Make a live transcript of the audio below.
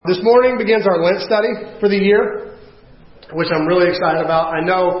This morning begins our Lent study for the year, which I'm really excited about. I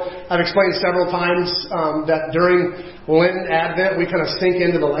know I've explained several times that during Lent Advent we kind of sink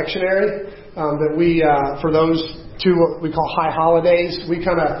into the lectionary, that we, for those two what we call high holidays, we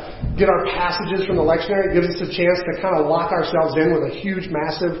kind of get our passages from the lectionary. It gives us a chance to kind of lock ourselves in with a huge,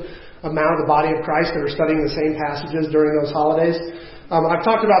 massive amount of the body of Christ that are studying the same passages during those holidays. I've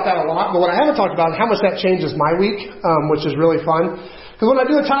talked about that a lot, but what I haven't talked about is how much that changes my week, which is really fun. Because when I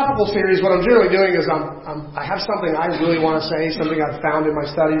do a topical series, what I'm generally doing is I have something I really want to say, something I've found in my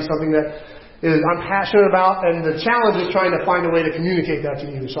studies, something that I'm passionate about, and the challenge is trying to find a way to communicate that to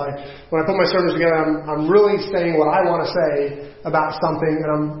you. So when I put my sermons together, I'm really saying what I want to say about something,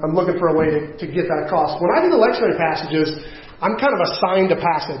 and I'm looking for a way to get that across. When I do the lectionary passages, I'm kind of assigned a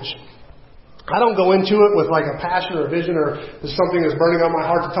passage. I don't go into it with like a passion or a vision or something that's burning on my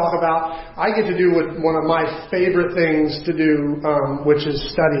heart to talk about. I get to do one of my favorite things to do, which is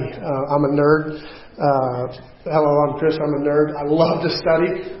study. I'm a nerd. Hello, I'm Chris. I'm a nerd. I love to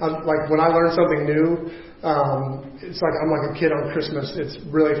study. Like when I learn something new, it's like I'm like a kid on Christmas. It's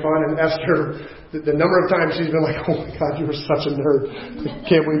really fun. And Esther, the number of times she's been like, "Oh my God, you were such a nerd. I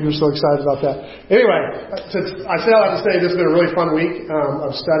can't believe you're so excited about that." Anyway, I say all that to say this has been a really fun week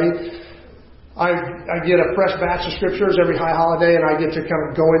of study. I get a fresh batch of scriptures every high holiday, and I get to kind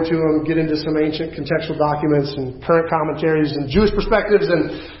of go into them, get into some ancient contextual documents and current commentaries and Jewish perspectives,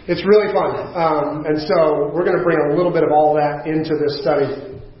 and it's really fun. And so we're going to bring a little bit of all that into this study.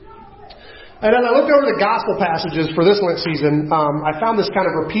 And as I looked over the gospel passages for this Lent season, I found this kind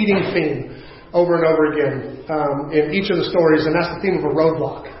of repeating theme over and over again in each of the stories, and that's the theme of a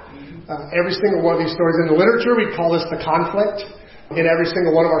roadblock. Every single one of these stories in the literature, we call this the conflict. In every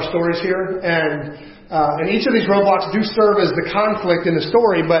single one of our stories here. And each of these roadblocks do serve as the conflict in the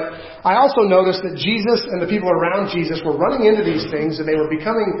story, but I also noticed that Jesus and the people around Jesus were running into these things, and they were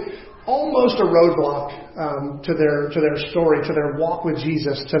becoming almost a roadblock to their story, to their walk with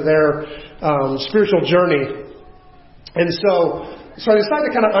Jesus, to their spiritual journey. And so I decided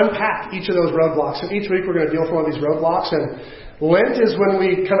to kind of unpack each of those roadblocks. And each week we're going to deal with one of these roadblocks. And Lent is when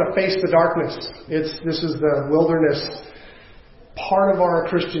we kind of face the darkness. This is the wilderness part of our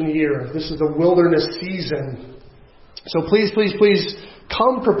Christian year. This is the wilderness season. So please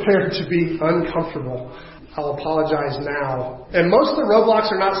come prepared to be uncomfortable. I'll apologize now. And most of the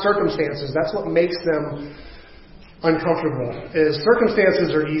roadblocks are not circumstances. That's what makes them uncomfortable. Is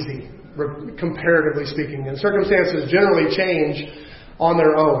circumstances are easy, comparatively speaking. And circumstances generally change on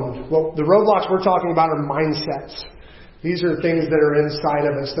their own. Well, the roadblocks we're talking about are mindsets. These are things that are inside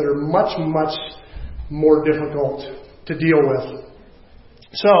of us that are much, much more difficult to deal with.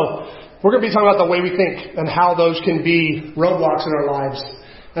 So, we're going to be talking about the way we think and how those can be roadblocks in our lives.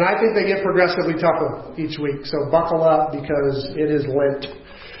 And I think they get progressively tougher each week. So buckle up because it is Lent.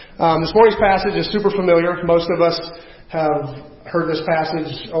 This morning's passage is super familiar. Most of us have heard this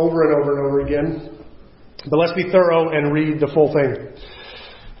passage over and over and over again. But let's be thorough and read the full thing.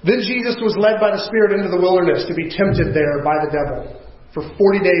 Then Jesus was led by the Spirit into the wilderness to be tempted there by the devil. For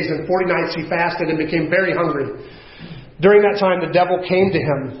 40 days and 40 nights he fasted and became very hungry. During that time, the devil came to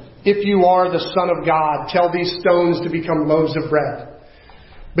him. "If you are the Son of God, tell these stones to become loaves of bread."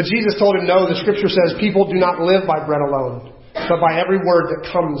 But Jesus told him, "No, the Scripture says people do not live by bread alone, but by every word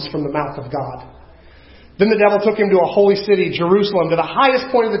that comes from the mouth of God." Then the devil took him to a holy city, Jerusalem, to the highest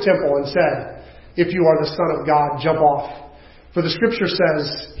point of the temple and said, "If you are the Son of God, jump off. For the Scripture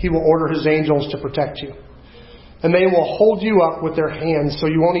says he will order his angels to protect you. And they will hold you up with their hands so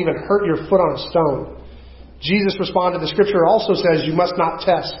you won't even hurt your foot on a stone." Jesus responded, "The Scripture also says you must not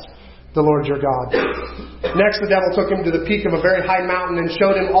test the Lord your God." Next, the devil took him to the peak of a very high mountain and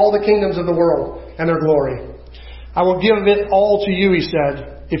showed him all the kingdoms of the world and their glory. "I will give it all to you," he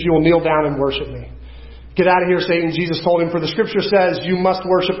said, "if you will kneel down and worship me." "Get out of here, Satan," Jesus told him, "for the Scripture says you must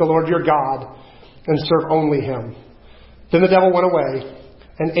worship the Lord your God and serve only him." Then the devil went away,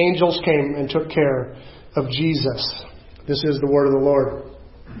 and angels came and took care of Jesus. This is the word of the Lord.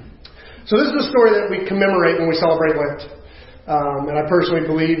 So this is the story that we commemorate when we celebrate Lent. And I personally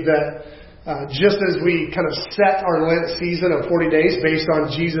believe that just as we kind of set our Lent season of 40 days based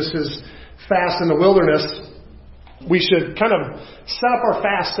on Jesus' fast in the wilderness, we should kind of set up our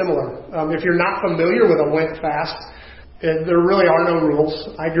fast similar. If you're not familiar with a Lent fast, there really are no rules.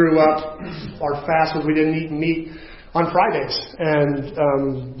 I grew up, our fast was we didn't eat meat on Fridays,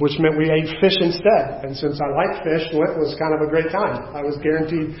 and which meant we ate fish instead. And since I like fish, Lent was kind of a great time. I was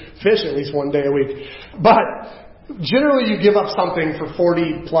guaranteed fish at least one day a week. But generally, you give up something for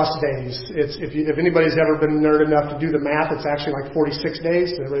 40 plus days. If anybody's ever been nerd enough to do the math, it's actually like 46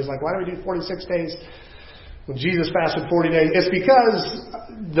 days. And everybody's like, "Why do we do 46 days?" When Jesus fasted 40 days, it's because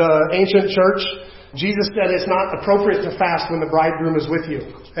the ancient church, Jesus said it's not appropriate to fast when the bridegroom is with you.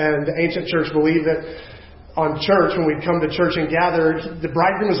 And the ancient church believed that on church, when we'd come to church and gather, the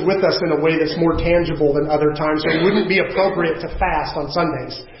bridegroom is with us in a way that's more tangible than other times. So it wouldn't be appropriate to fast on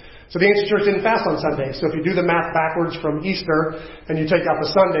Sundays. So the ancient church didn't fast on Sundays. So if you do the math backwards from Easter and you take out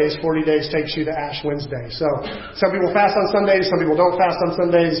the Sundays, 40 days takes you to Ash Wednesday. So some people fast on Sundays, some people don't fast on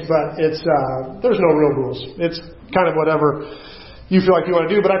Sundays, but it's there's no real rules. It's kind of whatever you feel like you want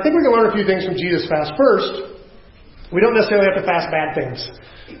to do. But I think we can learn a few things from Jesus' fast. First, we don't necessarily have to fast bad things.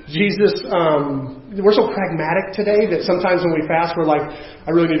 Jesus, we're so pragmatic today that sometimes when we fast, we're like,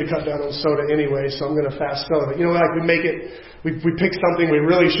 I really need to cut down on soda anyway, so I'm going to fast soda. You know, like we make it, we pick something we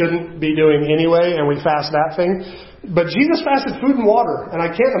really shouldn't be doing anyway, and we fast that thing. But Jesus fasted food and water, and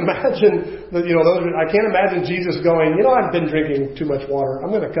I can't imagine, I can't imagine Jesus going, I've been drinking too much water.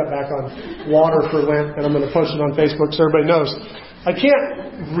 I'm going to cut back on water for Lent, and I'm going to post it on Facebook so everybody knows. I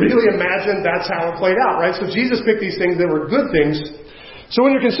can't really imagine that's how it played out, right? So Jesus picked these things that were good things. So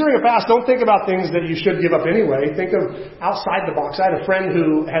when you're considering a fast, don't think about things that you should give up anyway. Think of outside the box. I had a friend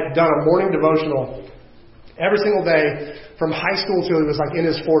who had done a morning devotional every single day from high school till he was like in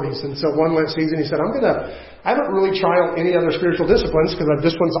his 40s. And so one Lent season he said, I haven't really tried any other spiritual disciplines because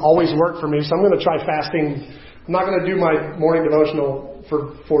this one's always worked for me. So I'm going to try fasting. I'm not going to do my morning devotional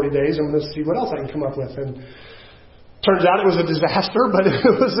for 40 days. I'm going to see what else I can come up with. And turns out it was a disaster, but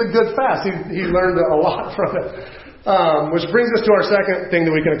it was a good fast. He learned a lot from it. Which brings us to our second thing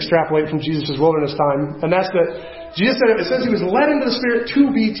that we can extrapolate from Jesus' wilderness time. And that's that Jesus said, it says he was led into the Spirit to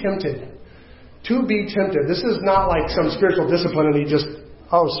be tempted. To be tempted. This is not like some spiritual discipline and he just,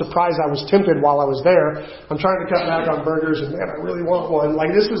 surprised I was tempted while I was there. I'm trying to cut back on burgers and man, I really want one.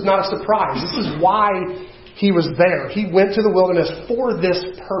 Like this was not a surprise. This is why he was there. He went to the wilderness for this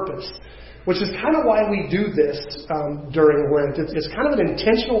purpose. Which is kind of why we do this during Lent. It's kind of an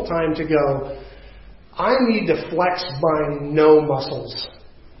intentional time to go, I need to flex my no muscles.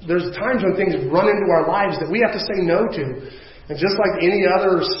 There's times when things run into our lives that we have to say no to. And just like any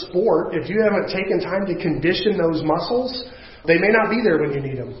other sport, if you haven't taken time to condition those muscles, they may not be there when you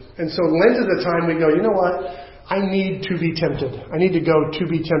need them. And so Lent is the time we go, you know what? I need to be tempted. I need to go to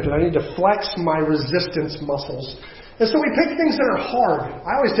be tempted. I need to flex my resistance muscles. And so we pick things that are hard.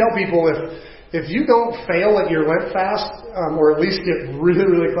 I always tell people if you don't fail at your Lent fast, or at least get really,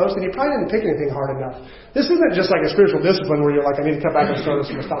 really close, then you probably didn't pick anything hard enough. This isn't just like a spiritual discipline where you're like, I need to cut back on soda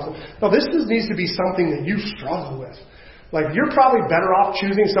so stop. No, this needs to be something that you struggle with. Like you're probably better off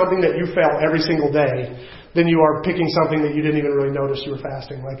choosing something that you fail every single day than you are picking something that you didn't even really notice you were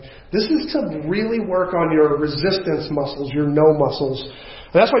fasting. Like this is to really work on your resistance muscles, your no muscles.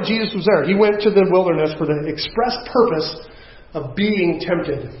 And that's why Jesus was there. He went to the wilderness for the express purpose of being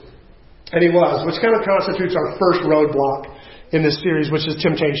tempted. And he was, which kind of constitutes our first roadblock in this series, which is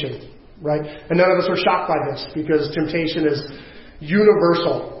temptation, right? And none of us are shocked by this because temptation is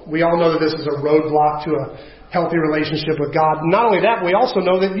universal. We all know that this is a roadblock to a healthy relationship with God. Not only that, we also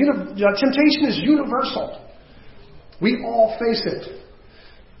know that temptation is universal. We all face it.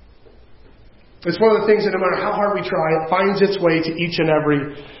 It's one of the things that no matter how hard we try, it finds its way to each and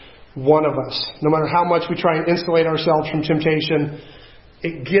every one of us. No matter how much we try and insulate ourselves from temptation,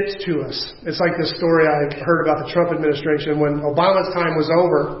 it gets to us. It's like this story I heard about the Trump administration when Obama's time was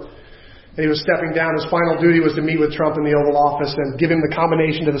over and he was stepping down. His final duty was to meet with Trump in the Oval Office and give him the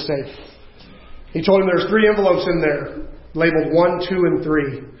combination to the safe. He told him there's 3 envelopes in there labeled 1, 2, and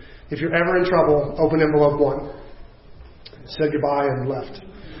 3. If you're ever in trouble, open envelope 1. Said goodbye and left.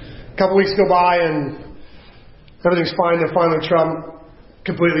 A couple weeks go by and everything's fine. Then finally Trump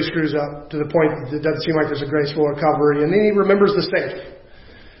completely screws up to the point that it doesn't seem like there's a graceful recovery. And then he remembers the safe.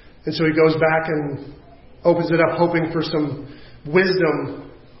 And so he goes back and opens it up hoping for some wisdom.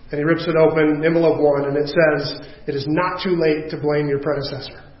 And he rips it open, envelope 1, and it says, it is not too late to blame your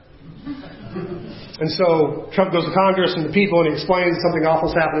predecessor. And so Trump goes to Congress and the people and he explains something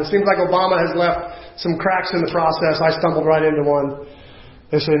awful's happened. It seems like Obama has left some cracks in the process. I stumbled right into one.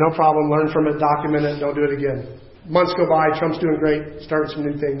 They say, no problem, learn from it, document it, don't do it again. Months go by, Trump's doing great, starting some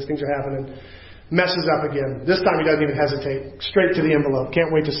new things are happening. Messes up again. This time he doesn't even hesitate. Straight to the envelope.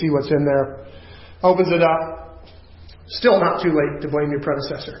 Can't wait to see what's in there. Opens it up. Still not too late to blame your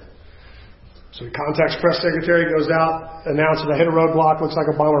predecessor. So he contacts press secretary, goes out, announces I hit a roadblock. Looks like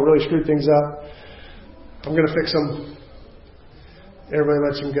Obama really screwed things up. I'm going to fix him. Everybody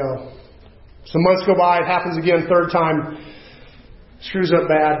lets him go. Some months go by. It happens again, 3rd time. Screws up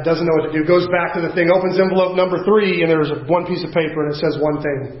bad. Doesn't know what to do. Goes back to the thing. Opens envelope number 3, and there's one piece of paper, and it says one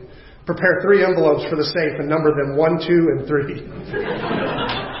thing. Prepare 3 envelopes for the safe and number them 1, 2, and 3.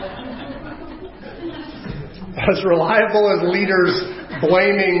 as reliable as leaders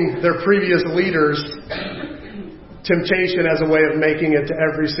blaming their previous leaders, temptation as a way of making it to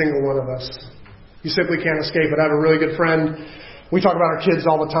every single one of us. You simply can't escape it. I have a really good friend. We talk about our kids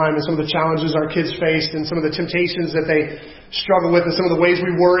all the time and some of the challenges our kids face and some of the temptations that they struggle with and some of the ways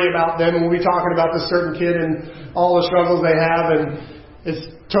we worry about them. And we'll be talking about this certain kid and all the struggles they have, and it's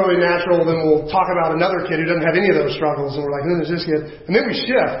totally natural. Then we'll talk about another kid who doesn't have any of those struggles, and we're like, who is this kid? And then we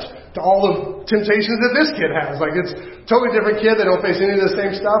shift to all the temptations that this kid has. Like, it's a totally different kid. They don't face any of the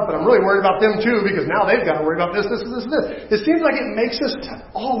same stuff, but I'm really worried about them too, because now they've got to worry about this. It seems like it makes us,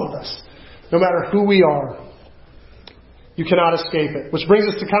 all of us, no matter who we are. You cannot escape it. Which brings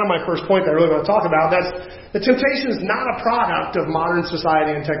us to kind of my first point that I really want to talk about. That's the temptation is not a product of modern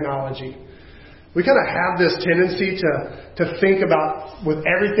society and technology. We kind of have this tendency to think about, with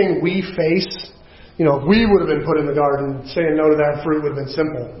everything we face, if we would have been put in the garden, saying no to that fruit would have been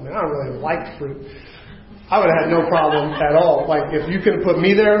simple. I mean, I don't really like fruit. I would have had no problem at all. Like, if you could have put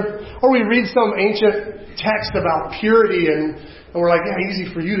me there, or we read some ancient text about purity and we're like, yeah,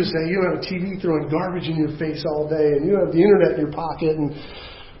 easy for you to say. You don't have a TV throwing garbage in your face all day, and you have the internet in your pocket,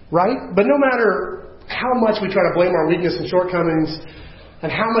 right? But no matter how much we try to blame our weakness and shortcomings,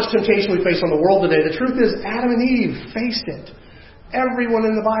 and how much temptation we face on the world today, the truth is Adam and Eve faced it. Everyone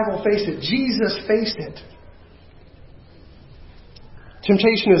in the Bible faced it. Jesus faced it.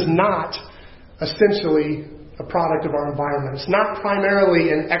 Temptation is not essentially a product of our environment. It's not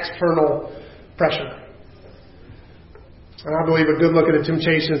primarily an external pressure. And I believe a good look at the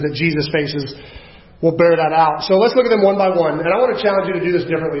temptations that Jesus faces will bear that out. So let's look at them one by one. And I want to challenge you to do this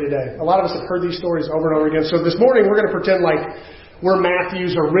differently today. A lot of us have heard these stories over and over again. So this morning we're going to pretend like we're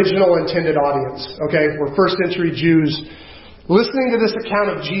Matthew's original intended audience. Okay? We're first century Jews listening to this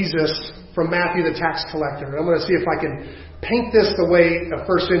account of Jesus from Matthew the tax collector. And I'm going to see if I can paint this the way a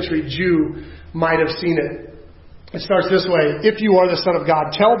first century Jew might have seen it. It starts this way. If you are the Son of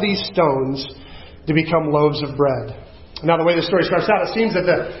God, tell these stones to become loaves of bread. Now, the way the story starts out, it seems that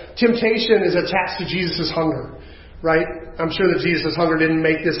the temptation is attached to Jesus' hunger, right? I'm sure that Jesus' hunger didn't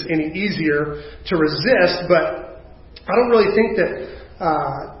make this any easier to resist, but I don't really think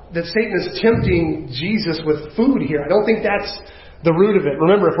that Satan is tempting Jesus with food here. I don't think that's the root of it.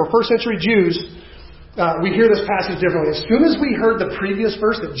 Remember, if we're first century Jews, we hear this passage differently. As soon as we heard the previous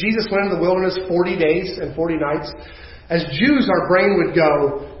verse that Jesus went into the wilderness 40 days and 40 nights, as Jews, our brain would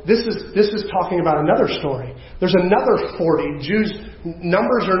go, this is talking about another story. There's another 40. Jews,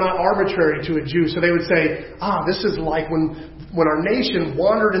 numbers are not arbitrary to a Jew. So they would say, this is like when our nation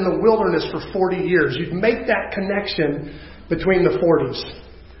wandered in the wilderness for 40 years. You'd make that connection between the 40s.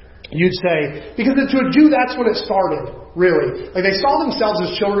 You'd say, because to a Jew, that's when it started, really. Like, they saw themselves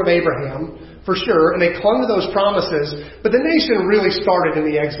as children of Abraham, for sure, and they clung to those promises. But the nation really started in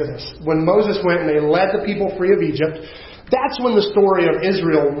the Exodus. When Moses went and they led the people free of Egypt, that's when the story of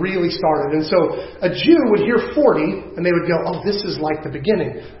Israel really started. And so a Jew would hear 40 and they would go, this is like the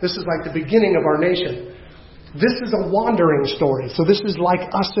beginning. This is like the beginning of our nation. This is a wandering story. So this is like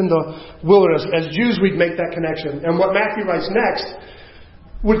us in the wilderness. As Jews, we'd make that connection. And what Matthew writes next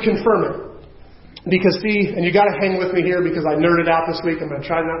would confirm it. Because see, and you got to hang with me here because I nerded out this week. I'm going to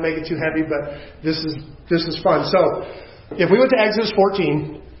try to not make it too heavy, but this is fun. So if we went to Exodus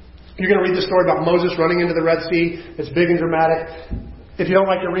 14, you're going to read the story about Moses running into the Red Sea. It's big and dramatic. If you don't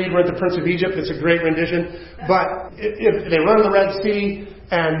like to read, read The Prince of Egypt. It's a great rendition. But if they run in the Red Sea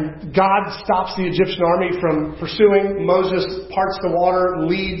and God stops the Egyptian army from pursuing, Moses parts the water,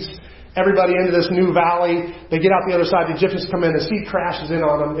 leads everybody into this new valley. They get out the other side. The Egyptians come in. The sea crashes in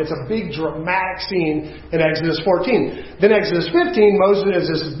on them. It's a big dramatic scene in Exodus 14. Then Exodus 15, Moses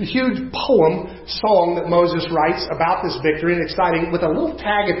is this huge song that Moses writes about this victory, and exciting, with a little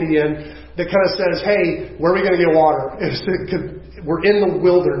tag at the end that kind of says, hey, where are we going to get water? We're in the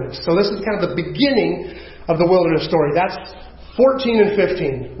wilderness. So this is kind of the beginning of the wilderness story. That's 14 and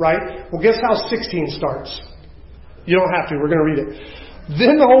 15, right? Well, guess how 16 starts? You don't have to. We're going to read it.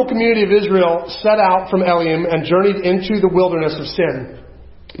 Then the whole community of Israel set out from Elim and journeyed into the wilderness of Sin,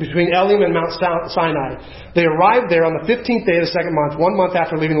 between Elim and Mount Sinai. They arrived there on the 15th day of the second month, 1 month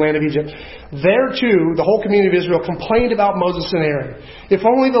after leaving the land of Egypt. There too, the whole community of Israel complained about Moses and Aaron. If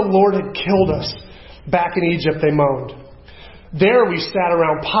only the Lord had killed us back in Egypt, they moaned. There we sat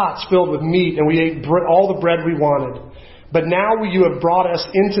around pots filled with meat, and we ate all the bread we wanted. But now you have brought us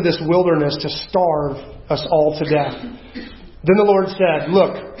into this wilderness to starve us all to death. Then the Lord said,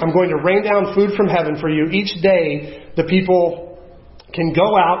 look, I'm going to rain down food from heaven for you. Each day the people can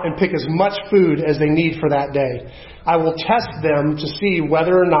go out and pick as much food as they need for that day. I will test them to see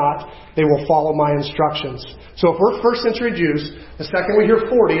whether or not they will follow my instructions. So if we're first century Jews, the second we hear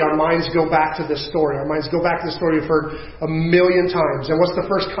 40, our minds go back to this story. Our minds go back to the story we've heard a million times. And what's the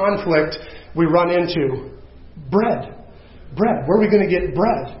first conflict we run into? Bread. Bread. Where are we going to get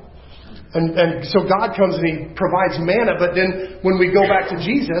bread? And so God comes and He provides manna, but then when we go back to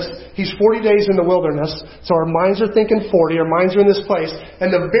Jesus, He's 40 days in the wilderness, so our minds are thinking 40, our minds are in this place, and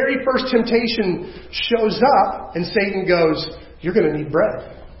the very first temptation shows up, and Satan goes, you're going to need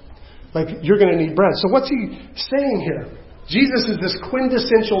bread. You're going to need bread. So what's He saying here? Jesus is this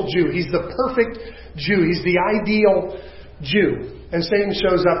quintessential Jew. He's the perfect Jew. He's the ideal Jew. And Satan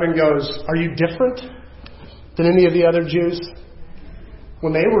shows up and goes, are you different than any of the other Jews?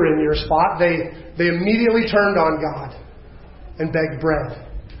 When they were in your spot, they immediately turned on God and begged bread.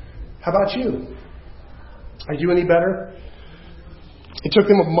 How about you? Are you any better? It took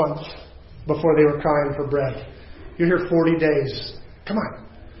them a month before they were crying for bread. You're here 40 days. Come on.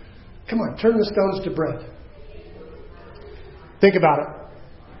 Come on. Turn the stones to bread. Think about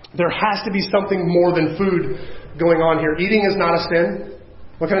it. There has to be something more than food going on here. Eating is not a sin.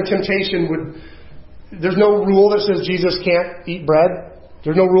 What kind of temptation would... There's no rule that says Jesus can't eat bread.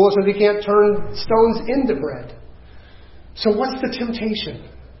 There's no rule that says He can't turn stones into bread. So what's the temptation?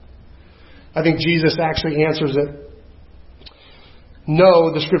 I think Jesus actually answers it. No,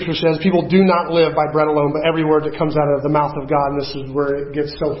 the Scripture says, people do not live by bread alone, but every word that comes out of the mouth of God. And this is where it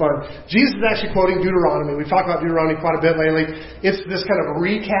gets so fun. Jesus is actually quoting Deuteronomy. We've talked about Deuteronomy quite a bit lately. It's this kind of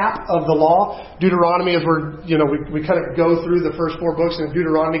recap of the law. Deuteronomy is where, we kind of go through the first 4 books, and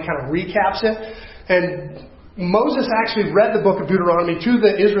Deuteronomy kind of recaps it. And Moses actually read the book of Deuteronomy to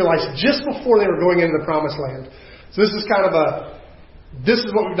the Israelites just before they were going into the Promised Land. So this is kind of this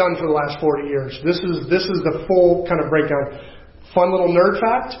is what we've done for the last 40 years. This is the full kind of breakdown. Fun little nerd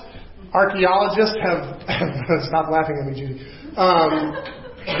fact. Archaeologists have... Stop laughing at me, Judy.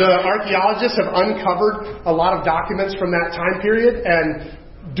 The archaeologists have uncovered a lot of documents from that time period, and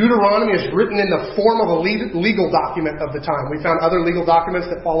Deuteronomy is written in the form of a legal document of the time. We found other legal documents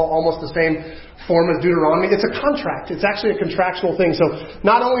that follow almost the same form as Deuteronomy. It's a contract. It's actually a contractual thing. So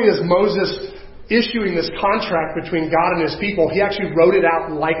not only is Moses issuing this contract between God and His people, he actually wrote it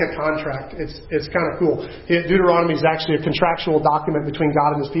out like a contract. It's kind of cool. Deuteronomy is actually a contractual document between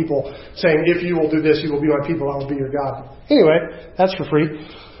God and His people saying, if you will do this, you will be my people, I will be your God. Anyway, that's for free.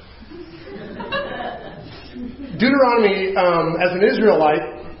 Deuteronomy, as an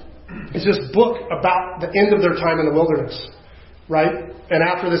Israelite, is this book about the end of their time in the wilderness, right? And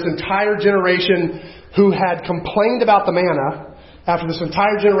after this entire generation who had complained about the manna, after this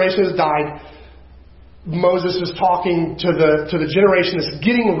entire generation has died, Moses is talking to the generation that's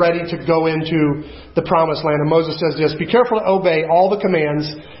getting ready to go into the Promised Land. And Moses says this, be careful to obey all the commands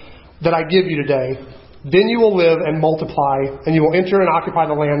that I give you today. Then you will live and multiply, and you will enter and occupy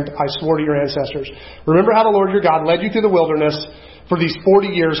the land I swore to your ancestors. Remember how the Lord your God led you through the wilderness for these 40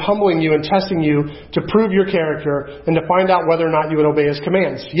 years, humbling you and testing you to prove your character and to find out whether or not you would obey His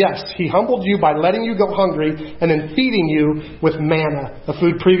commands. Yes, He humbled you by letting you go hungry and then feeding you with manna, a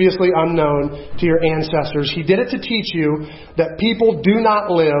food previously unknown to your ancestors. He did it to teach you that people do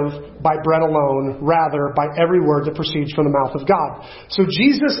not live by bread alone, rather by every word that proceeds from the mouth of God. So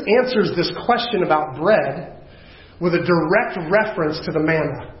Jesus answers this question about bread with a direct reference to the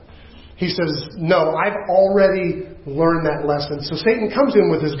manna. He says, no, I've already learned that lesson. So Satan comes in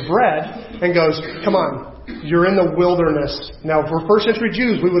with his bread and goes, come on, you're in the wilderness. Now, for first century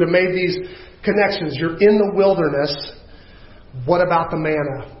Jews, we would have made these connections. You're in the wilderness. What about the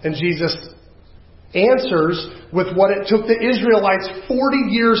manna? And Jesus answers with what it took the Israelites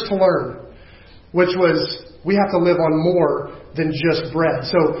 40 years to learn, which was, we have to live on more than just bread.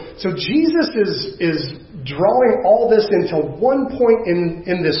 So Jesus is drawing all this into one point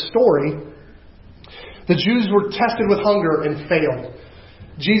in this story. The Jews were tested with hunger and failed.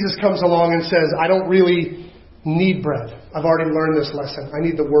 Jesus comes along and says, I don't really need bread. I've already learned this lesson. I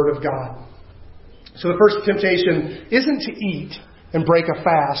need the Word of God. So the first temptation isn't to eat and break a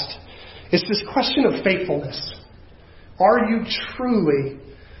fast. It's this question of faithfulness. Are you truly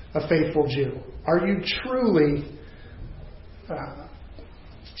a faithful Jew? Are you truly...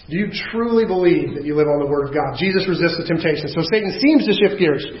 do you truly believe that you live on the Word of God? Jesus resists the temptation. So Satan seems to shift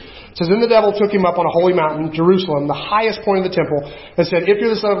gears. It says, then the devil took him up on a holy mountain, Jerusalem, the highest point of the temple, and said, if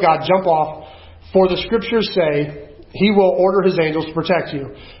you're the Son of God, jump off, for the Scriptures say, He will order His angels to protect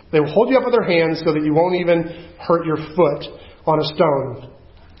you. They will hold you up with their hands so that you won't even hurt your foot on a stone.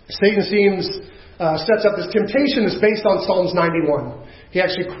 Satan sets up this temptation that's based on Psalms 91. He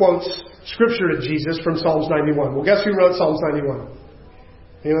actually quotes Scripture to Jesus from Psalms 91. Well, guess who wrote Psalms 91?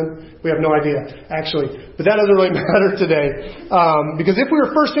 Anyone? We have no idea, actually. But that doesn't really matter today. Because if we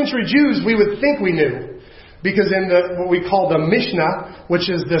were first century Jews, we would think we knew. Because in what we call the Mishnah, which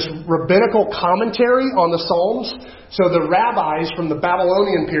is this rabbinical commentary on the Psalms, so the rabbis from the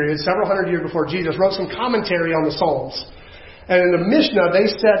Babylonian period, several hundred years before Jesus, wrote some commentary on the Psalms. And in the Mishnah, they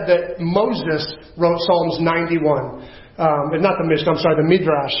said that Moses wrote Psalms 91. Not the Mishnah, I'm sorry, the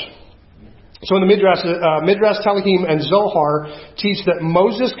Midrash. So in the Midrash, Telahim, and Zohar teach that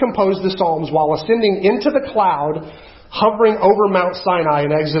Moses composed the Psalms while ascending into the cloud, hovering over Mount Sinai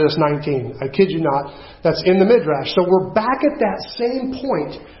in Exodus 19. I kid you not. That's in the Midrash. So we're back at that same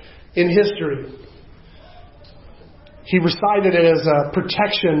point in history. He recited it as a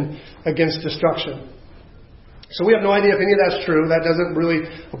protection against destruction. So we have no idea if any of that's true. That doesn't really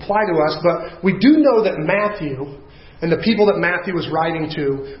apply to us. But we do know that Matthew and the people that Matthew was writing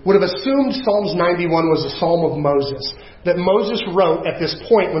to would have assumed Psalms 91 was a psalm of Moses. That Moses wrote at this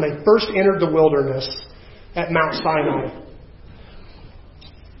point when they first entered the wilderness at Mount Sinai.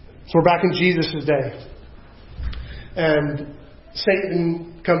 So we're back in Jesus' day. And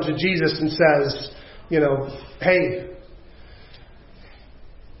Satan comes to Jesus and says, hey,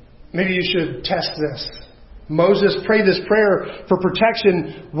 maybe you should test this. Moses prayed this prayer for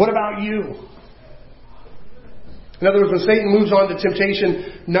protection. What about you? In other words, when Satan moves on to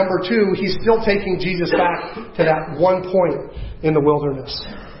temptation number 2, he's still taking Jesus back to that one point in the wilderness.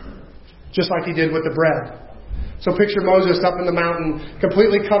 Just like he did with the bread. So picture Moses up in the mountain,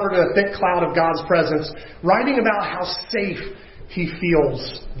 completely covered in a thick cloud of God's presence, writing about how safe he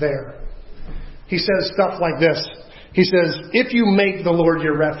feels there. He says stuff like this. He says, if you make the Lord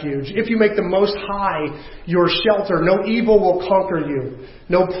your refuge, if you make the Most High your shelter, no evil will conquer you.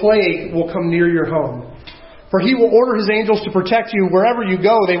 No plague will come near your home. For He will order His angels to protect you wherever you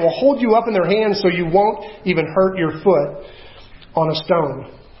go. They will hold you up in their hands so you won't even hurt your foot on a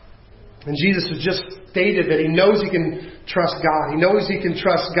stone. And Jesus has just stated that He knows He can trust God. He knows He can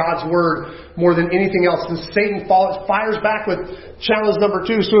trust God's Word more than anything else. And Satan fires back with challenge number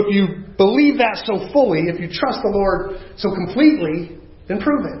 2. So if you believe that so fully, if you trust the Lord so completely, then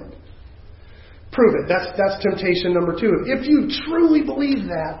prove it. Prove it. That's temptation number 2. If you truly believe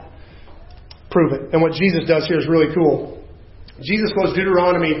that, prove it. And what Jesus does here is really cool. Jesus quotes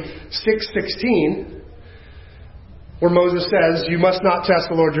Deuteronomy 6:16, where Moses says, you must not test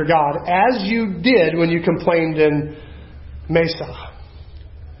the Lord your God, as you did when you complained in Massah.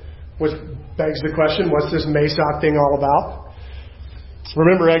 Which begs the question, what's this Massah thing all about?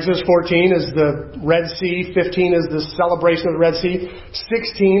 Remember, Exodus 14 is the Red Sea. 15 is the celebration of the Red Sea.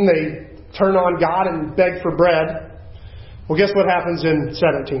 16, they turn on God and beg for bread. Well, guess what happens in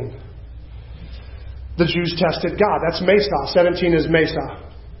 17? The Jews tested God. That's Massah. 17 is Massah.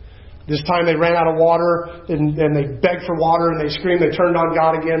 This time they ran out of water and they begged for water and they screamed. They turned on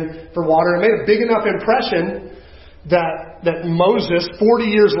God again for water. It made a big enough impression that Moses, 40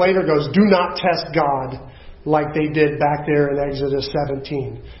 years later, goes, do not test God like they did back there in Exodus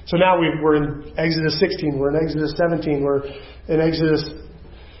 17. So now we're in Exodus 16. We're in Exodus 17. We're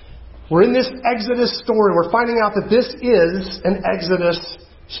in this Exodus story. We're finding out that this is an Exodus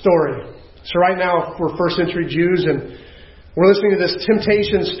story. So right now, we're first century Jews and we're listening to this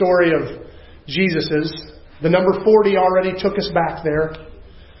temptation story of Jesus's. The number 40 already took us back there.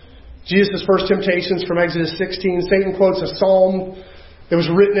 Jesus' first temptations from Exodus 16. Satan quotes a psalm that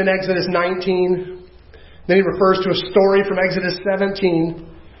was written in Exodus 19. Then he refers to a story from Exodus 17,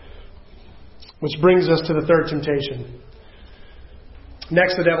 which brings us to the third temptation.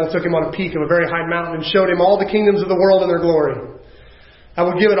 Next, the devil took him on a peak of a very high mountain and showed him all the kingdoms of the world and their glory. I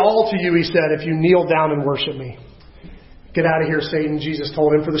will give it all to you, he said, if you kneel down and worship me. Get out of here, Satan, Jesus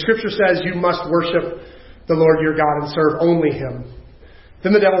told him. For the Scripture says you must worship the Lord your God and serve only Him.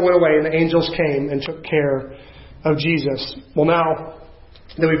 Then the devil went away and the angels came and took care of Jesus. Well, now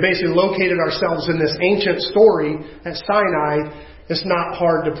that we've basically located ourselves in this ancient story at Sinai, it's not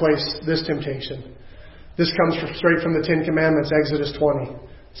hard to place this temptation. This comes straight from the Ten Commandments, Exodus 20.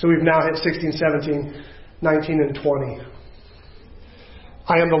 So we've now hit 16, 17, 19, and 20.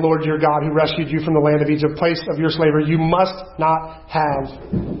 I am the Lord your God who rescued you from the land of Egypt, place of your slavery. You must not have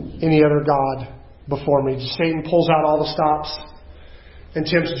any other God before me. Satan pulls out all the stops and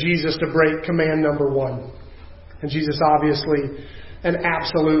tempts Jesus to break command number 1. And Jesus obviously and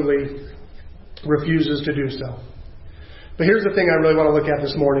absolutely refuses to do so. But here's the thing I really want to look at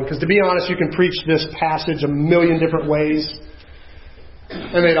this morning, because to be honest, you can preach this passage a million different ways,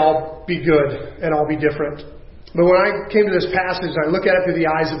 and they'd all be good and all be different. But when I came to this passage, I look at it through the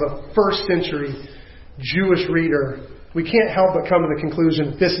eyes of a first century Jewish reader. We can't help but come to the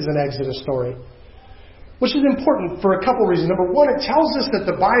conclusion that this is an Exodus story. which is important for a couple reasons. Number one, it tells us that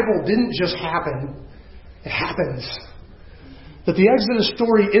the Bible didn't just happen. It happens. That the Exodus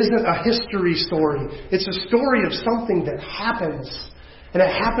story isn't a history story. It's a story of something that happens. And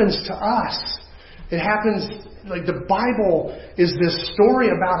it happens to us. It happens, like the Bible is this story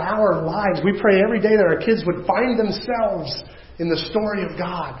about our lives. We pray every day that our kids would find themselves in the story of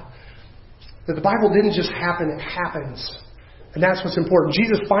God. That the Bible didn't just happen, it happens. And that's what's important.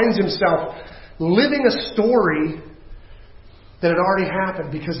 Jesus finds himself living a story that had already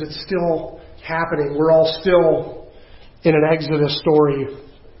happened because it's still happening. We're all still in an Exodus story,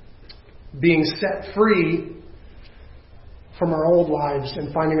 being set free from our old lives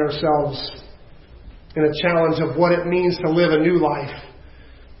and finding ourselves in a challenge of what it means to live a new life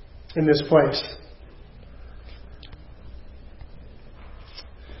in this place.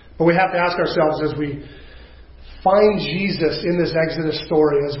 But we have to ask ourselves as we find Jesus in this Exodus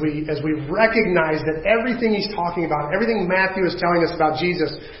story, as we recognize that everything he's talking about, everything Matthew is telling us about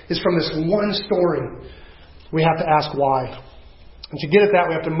Jesus is from this one story, we have to ask why. And to get at that,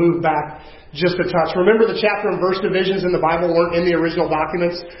 we have to move back just a touch. Remember the chapter and verse divisions in the Bible weren't in the original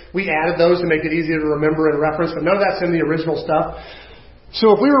documents? We added those to make it easier to remember and reference, but none of that's in the original stuff.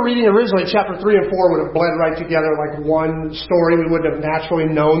 So if we were reading originally, chapter 3 and 4 would have bled right together like one story. We wouldn't have naturally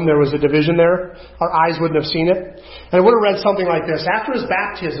known there was a division there. Our eyes wouldn't have seen it. And it would have read something like this. After his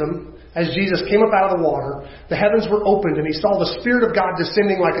baptism, as Jesus came up out of the water, the heavens were opened and he saw the Spirit of God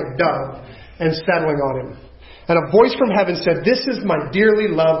descending like a dove and settling on him. And a voice from heaven said, "This is my dearly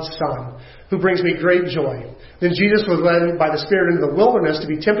loved Son, who brings me great joy." Then Jesus was led by the Spirit into the wilderness to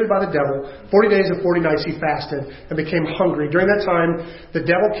be tempted by the devil. 40 days and 40 nights he fasted and became hungry. During that time, the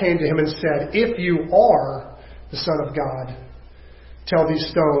devil came to him and said, "If you are the Son of God, tell these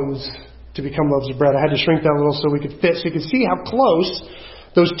stones to become loaves of bread." I had to shrink that a little so we could fit, so you could see how close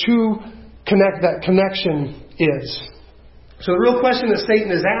those two that connection is. So the real question that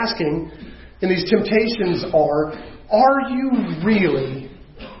Satan is asking in these temptations are you really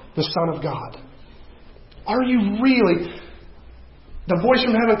the Son of God? Are you really? The voice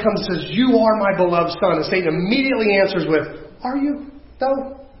from heaven comes and says, "You are my beloved Son." And Satan immediately answers with, "Are you,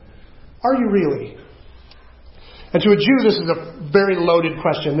 though? Are you really?" And to a Jew, this is a very loaded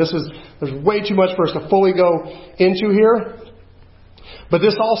question. There's way too much for us to fully go into here. But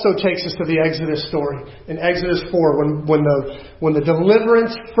this also takes us to the Exodus story. In Exodus 4, when the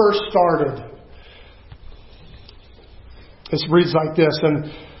deliverance first started, it reads like this.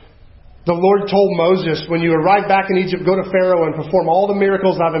 And the Lord told Moses, "When you arrive back in Egypt, go to Pharaoh and perform all the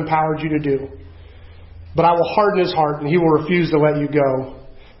miracles I've empowered you to do. But I will harden his heart and he will refuse to let you go.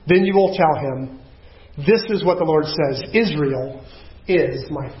 Then you will tell him, 'This is what the Lord says, Israel is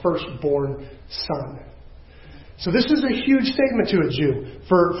my firstborn son.'" So this is a huge statement to a Jew.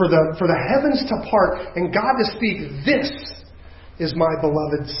 For the heavens to part and God to speak, "This is my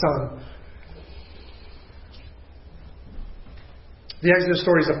beloved Son." The Exodus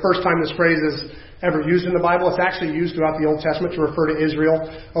story is the first time this phrase is ever used in the Bible. It's actually used throughout the Old Testament to refer to Israel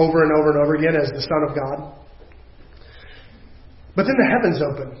over and over and over again as the Son of God. But then the heavens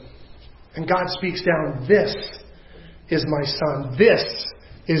open and God speaks down, "This is my Son. This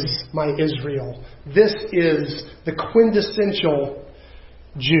is my Israel. This is the quintessential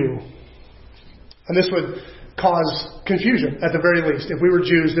Jew." And this would cause confusion at the very least. If we were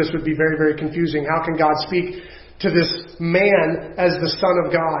Jews, this would be very, very confusing. How can God speak to this man as the Son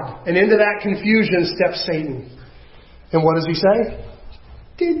of God? And into that confusion steps Satan. And what does he say?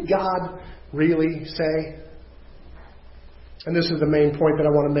 Did God really say? And this is the main point that I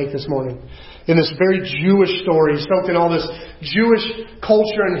want to make this morning. In this very Jewish story, soaked in all this Jewish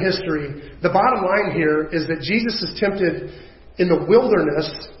culture and history, the bottom line here is that Jesus is tempted in the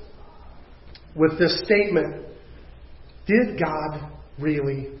wilderness with this statement, "Did God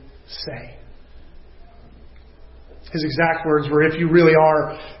really say?" His exact words were, "If you really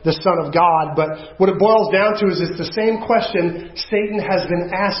are the Son of God." But what it boils down to is it's the same question Satan has been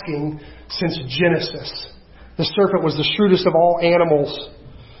asking since Genesis. The serpent was the shrewdest of all animals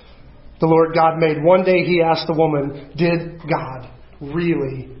the Lord God made. One day he asked the woman, "Did God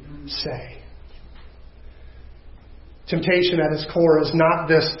really say?" Temptation at its core is not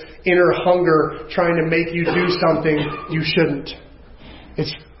this inner hunger trying to make you do something you shouldn't.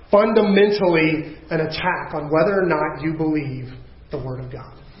 It's fundamentally an attack on whether or not you believe the Word of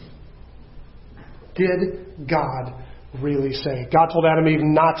God. Did God really say? God told Adam and Eve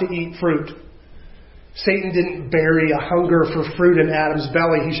not to eat fruit. Satan didn't bury a hunger for fruit in Adam's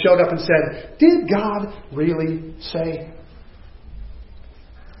belly. He showed up and said, "Did God really say?"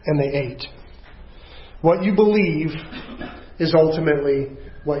 And they ate. What you believe is ultimately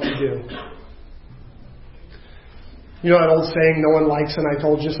what you do. You know that old saying, no one likes an I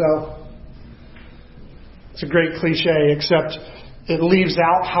told you so? It's a great cliche, except it leaves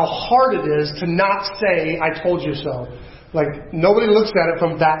out how hard it is to not say, I told you so. Like, nobody looks at it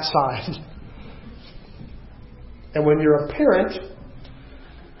from that side. And when you're a parent,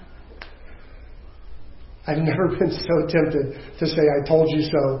 I've never been so tempted to say, I told you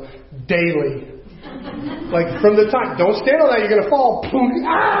so daily. Like, from the time, don't stand on that, you're going to fall. Boom,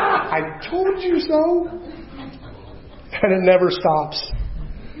 I told you so. And it never stops.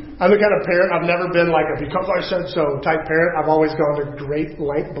 I'm the kind of parent, I've never been like a because I said so type parent. I've always gone to great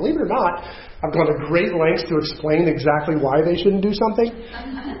lengths. Believe it or not, I've gone to great lengths to explain exactly why they shouldn't do something.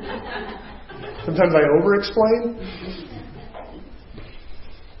 Sometimes I over-explain.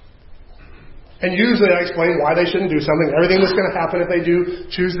 And usually I explain why they shouldn't do something, everything that's going to happen if they do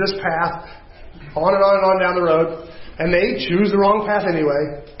choose this path, on and on and on down the road. And they choose the wrong path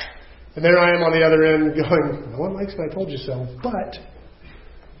anyway. And there I am on the other end going, no one likes it, I told you so. But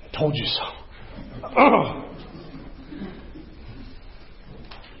I told you so. Oh.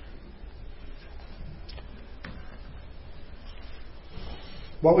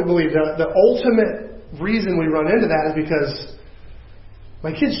 What we believe, the ultimate reason we run into that is because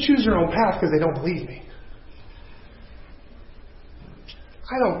my kids choose their own path because they don't believe me.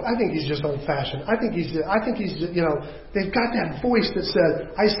 I think he's just old-fashioned. I think he's, they've got that voice that says,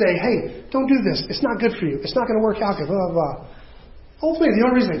 I say, hey, don't do this. It's not good for you. It's not going to work out good, blah, blah, blah. Ultimately, the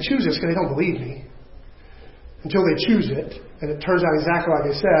only reason they choose this is because they don't believe me. Until they choose it, and it turns out exactly like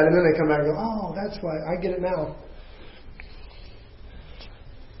they said, and then they come back and go, oh, that's why, I get it now.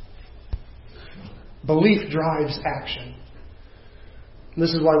 Belief drives action. And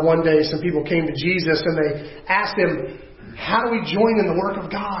this is why one day some people came to Jesus and they asked him, how do we join in the work of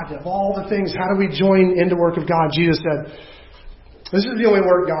God? Of all the things, how do we join in the work of God? Jesus said, this is the only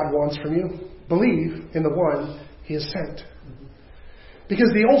work God wants from you. Believe in the one He has sent. Because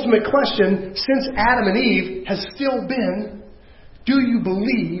the ultimate question since Adam and Eve has still been, do you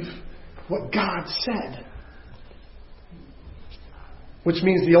believe what God said? Which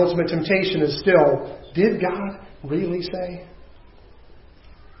means the ultimate temptation is still, did God really say?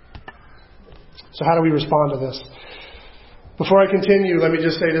 So how do we respond to this? Before I continue, let me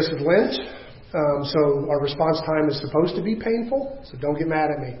just say this is Lent. So our response time is supposed to be painful, so don't get mad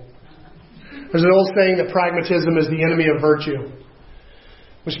at me. There's an old saying that pragmatism is the enemy of virtue,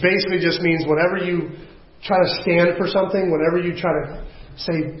 which basically just means whenever you try to stand for something, whenever you try to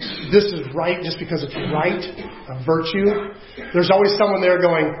say this is right just because it's right, a virtue, there's always someone there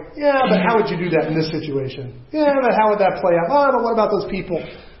going, yeah, but how would you do that in this situation? Yeah, but how would that play out? Oh, but what about those people?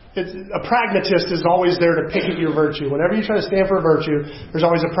 A pragmatist is always there to pick at your virtue. Whenever you try to stand for a virtue, there's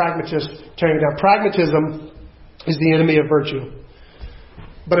always a pragmatist tearing it down. Pragmatism is the enemy of virtue.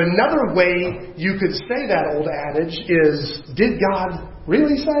 But another way you could say that old adage is, did God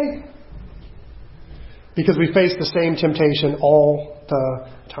really say? Because we face the same temptation all the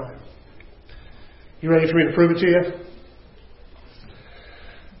time. You ready for me to prove it to you?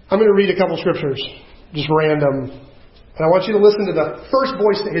 I'm going to read a couple scriptures, just random. And I want you to listen to the first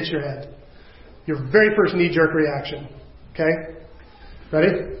voice that hits your head. Your very first knee-jerk reaction. Okay?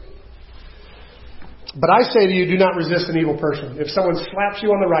 Ready? But I say to you, do not resist an evil person. If someone slaps you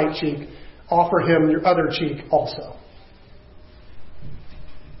on the right cheek, offer him your other cheek also.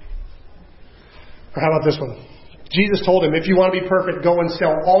 Or how about this one? Jesus told him, if you want to be perfect, go and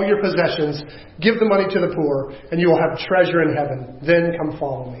sell all your possessions, give the money to the poor, and you will have treasure in heaven. Then come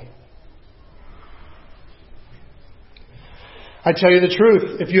follow me. I tell you the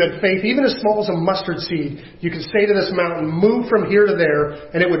truth, if you had faith even as small as a mustard seed, you could say to this mountain, move from here to there,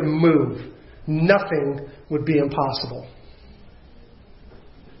 and it would move. Nothing would be impossible.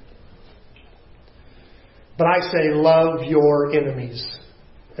 But I say, love your enemies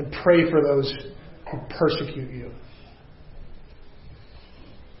and pray for those who persecute you.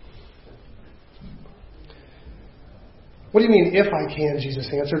 What do you mean, if I can? Jesus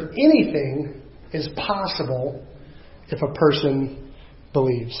answered. Anything is possible if a person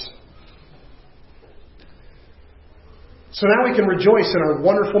believes. So now we can rejoice in our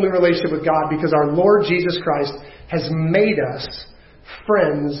wonderful new relationship with God because our Lord Jesus Christ has made us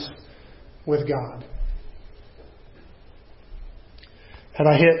friends with God. Have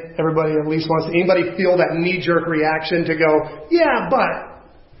I hit everybody at least once? Anybody feel that knee-jerk reaction to go, yeah, but?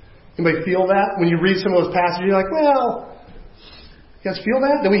 Anybody feel that? When you read some of those passages, you're like, well, you guys feel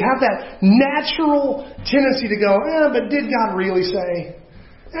that? Do we have that natural tendency to go, but did God really say?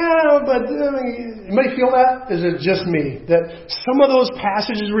 Anybody feel that? Is it just me? That some of those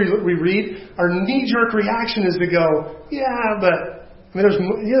passages we read, our knee-jerk reaction is to go, yeah, but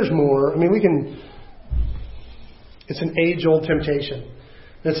there's more. I mean, we can. It's an age-old temptation.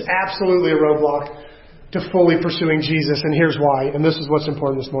 It's absolutely a roadblock to fully pursuing Jesus, and here's why, and this is what's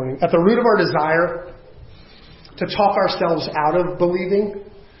important this morning. At the root of our desire to talk ourselves out of believing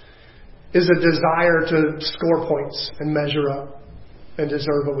is a desire to score points and measure up and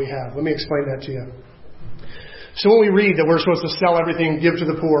deserve what we have. Let me explain that to you. So when we read that we're supposed to sell everything, give to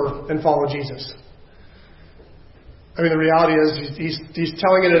the poor, and follow Jesus, I mean, the reality is he's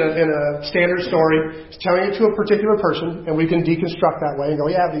telling it in a standard story. He's telling it to a particular person, and we can deconstruct that way and go,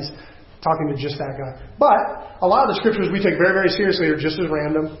 yeah, he's talking to just that guy. But a lot of the scriptures we take very, very seriously are just as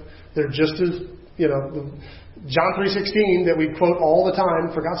random. They're just as, John 3:16 that we quote all the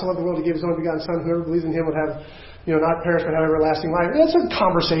time, for God so loved the world, he gave his only begotten Son, whoever believes in him would have, not perish but have everlasting life. That's a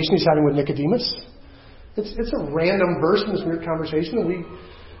conversation he's having with Nicodemus. It's a random verse in this weird conversation.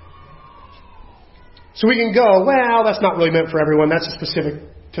 So we can go, well, that's not really meant for everyone. That's specific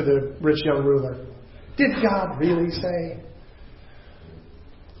to the rich young ruler. Did God really say?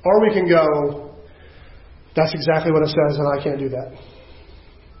 Or we can go, that's exactly what it says, and I can't do that.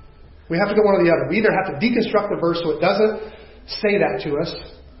 We have to go one or the other. We either have to deconstruct the verse so it doesn't say that to us,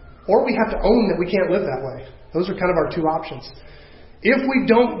 or we have to own that we can't live that way. Those are kind of our two options. If we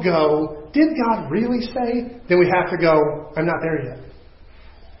don't go, did God really say? Then we have to go, I'm not there yet.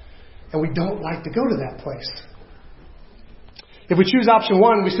 And we don't like to go to that place. If we choose option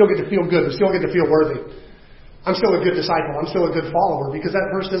one, we still get to feel good. We still get to feel worthy. I'm still a good disciple. I'm still a good follower because that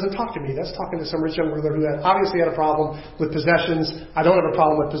verse doesn't talk to me. That's talking to some rich young ruler who obviously had a problem with possessions. I don't have a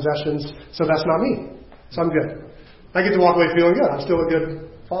problem with possessions, so that's not me. So I'm good. I get to walk away feeling good. I'm still a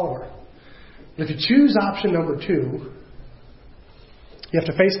good follower. But if you choose option number two, you have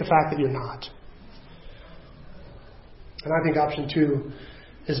to face the fact that you're not. And I think option two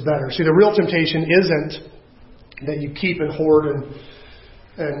is better. See, the real temptation isn't that you keep and hoard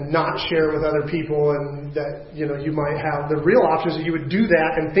and not share with other people and that, you might have. The real option is that you would do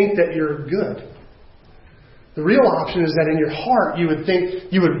that and think that you're good. The real option is that in your heart you would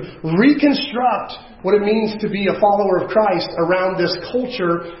think, you would reconstruct what it means to be a follower of Christ around this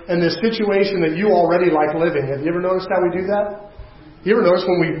culture and this situation that you already like living. Have you ever noticed how we do that? You ever notice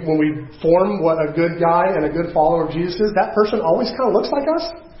when we form what a good guy and a good follower of Jesus is, that person always kind of looks like us?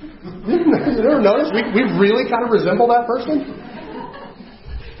 You ever notice? We really kind of resemble that person?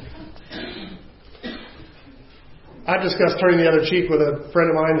 I've discussed turning the other cheek with a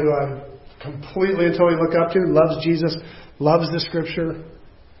friend of mine who I completely and totally look up to, loves Jesus, loves the Scripture.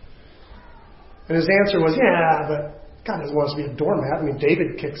 And his answer was, yeah, but God doesn't want us to be a doormat. I mean,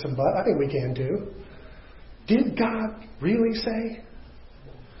 David kicked some butt. I think we can too. Did God really say?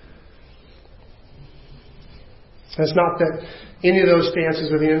 It's not that any of those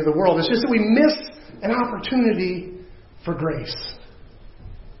stances are the end of the world. It's just that we miss an opportunity for grace.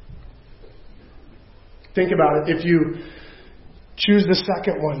 Think about it. If you choose the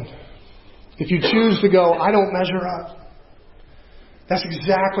second one, if you choose to go, I don't measure up, that's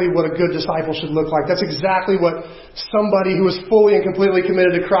exactly what a good disciple should look like. That's exactly what somebody who is fully and completely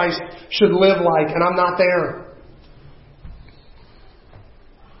committed to Christ should live like, and I'm not there.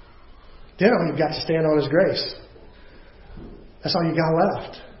 Then all you've got to stand on His grace. That's all you got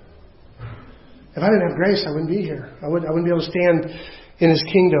left. If I didn't have grace, I wouldn't be here. I wouldn't be able to stand in His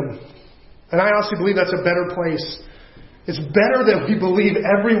kingdom. And I honestly believe that's a better place. It's better that we believe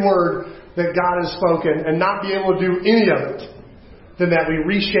every word that God has spoken and not be able to do any of it than that we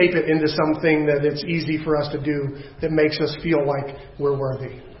reshape it into something that it's easy for us to do that makes us feel like we're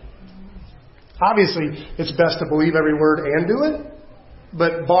worthy. Obviously, it's best to believe every word and do it,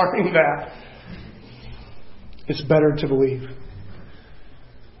 but barring that, it's better to believe.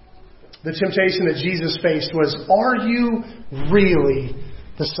 The temptation that Jesus faced was, are you really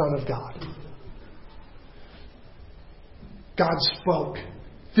the Son of God? God spoke,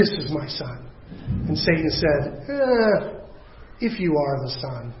 this is my Son. And Satan said, if you are the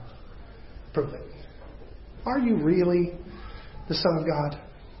Son, prove it. Are you really the Son of God?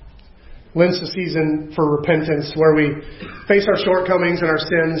 Lent's the season for repentance, where we face our shortcomings and our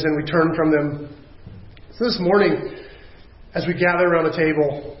sins and we turn from them. So this morning, as we gather around the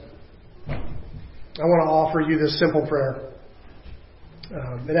table, I want to offer you this simple prayer.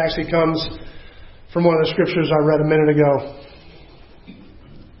 It actually comes from one of the scriptures I read a minute ago.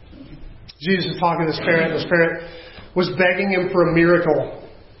 Jesus is talking to this parent. This parent was begging him for a miracle.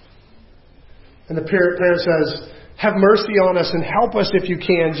 And the parent says, have mercy on us and help us if you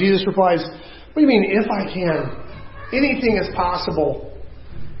can. Jesus replies, what do you mean if I can? Anything is possible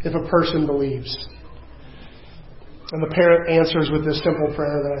if a person believes. And the parent answers with this simple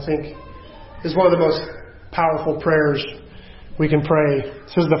prayer that I think is one of the most powerful prayers we can pray. It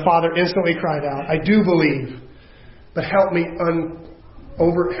says, the father instantly cried out, I do believe. but help me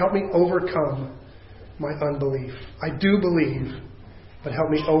overcome my unbelief. I do believe, but help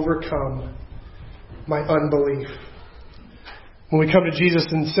me overcome my unbelief. When we come to Jesus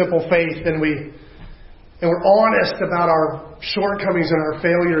in simple faith and we're honest about our shortcomings and our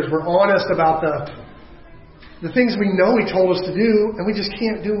failures, we're honest about the things we know He told us to do and we just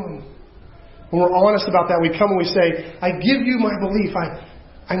can't do them. When we're honest about that, we come and we say, I give you my belief.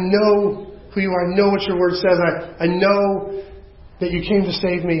 I know who you are. I know what your word says. I know that you came to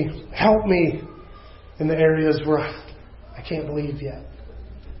save me. Help me in the areas where I can't believe yet.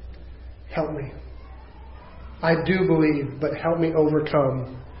 Help me. I do believe, but help me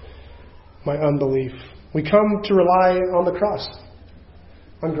overcome my unbelief. We come to rely on the cross,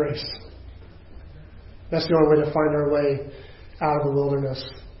 on grace. That's the only way to find our way out of the wilderness.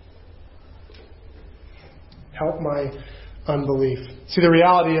 Help my unbelief. See, the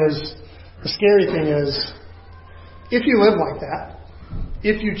reality is, the scary thing is, if you live like that,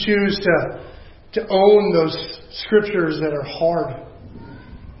 if you choose to own those scriptures that are hard,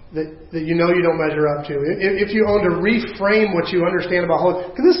 that you know you don't measure up to, if you own to reframe what you understand about holy,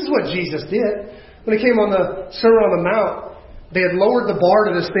 because this is what Jesus did. When He came on the Sermon on the Mount, they had lowered the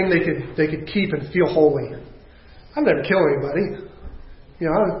bar to this thing they could keep and feel holy. I've never killed anybody.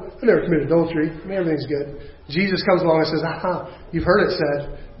 I've never committed adultery. Everything's good. Jesus comes along and says, you've heard it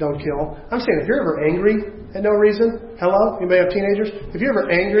said, don't kill. I'm saying if you're ever angry at no reason, hello? You may have teenagers. If you're ever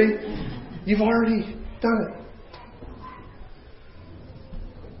angry, you've already done it.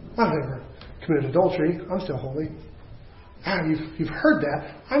 I've never committed adultery. I'm still holy. You've heard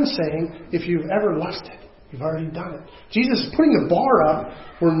that. I'm saying if you've ever lusted, you've already done it. Jesus is putting the bar up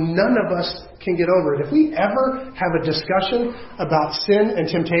where none of us can get over it. If we ever have a discussion about sin and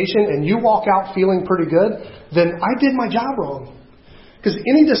temptation and you walk out feeling pretty good, then I did my job wrong. Because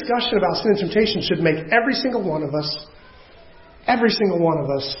any discussion about sin and temptation should make every single one of us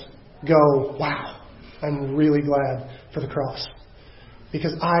go, wow, I'm really glad for the cross.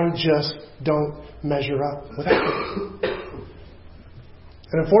 Because I just don't measure up without it.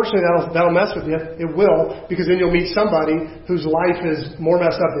 And unfortunately, that'll mess with you. It will, because then you'll meet somebody whose life is more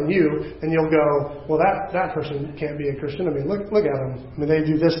messed up than you, and you'll go, well, that person can't be a Christian. I mean, look at them. I mean, they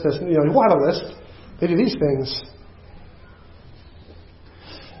do this. You'll have a list. They do these things.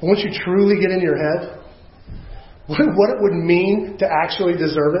 And once you truly get in your head, what it would mean to actually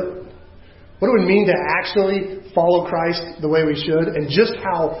deserve it, what it would mean to actually follow Christ the way we should, and just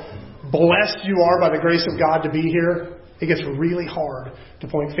how blessed you are by the grace of God to be here, it gets really hard to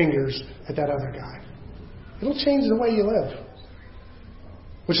point fingers at that other guy. It'll change the way you live.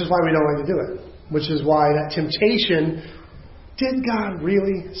 Which is why we don't like to do it. Which is why that temptation, did God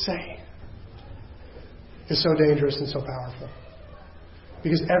really say, is so dangerous and so powerful.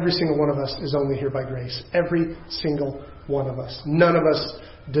 Because every single one of us is only here by grace. Every single one of us. None of us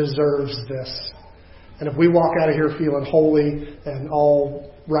deserves this. And if we walk out of here feeling holy and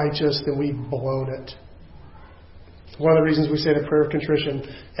all righteous, then we've blown it. One of the reasons we say the prayer of contrition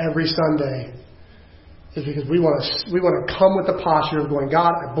every Sunday is because we want to come with the posture of going,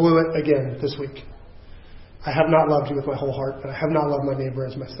 God, I blew it again this week. I have not loved you with my whole heart, and I have not loved my neighbor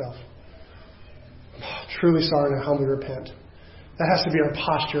as myself. I'm truly sorry, and I humbly repent. That has to be our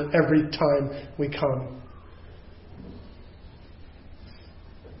posture every time we come.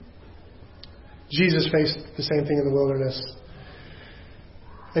 Jesus faced the same thing in the wilderness.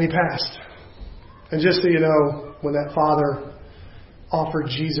 And He passed. And just so you know, when that Father offered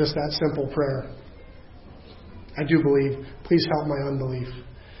Jesus that simple prayer, I do believe, please help my unbelief,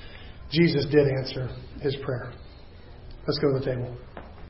 Jesus did answer His prayer. Let's go to the table.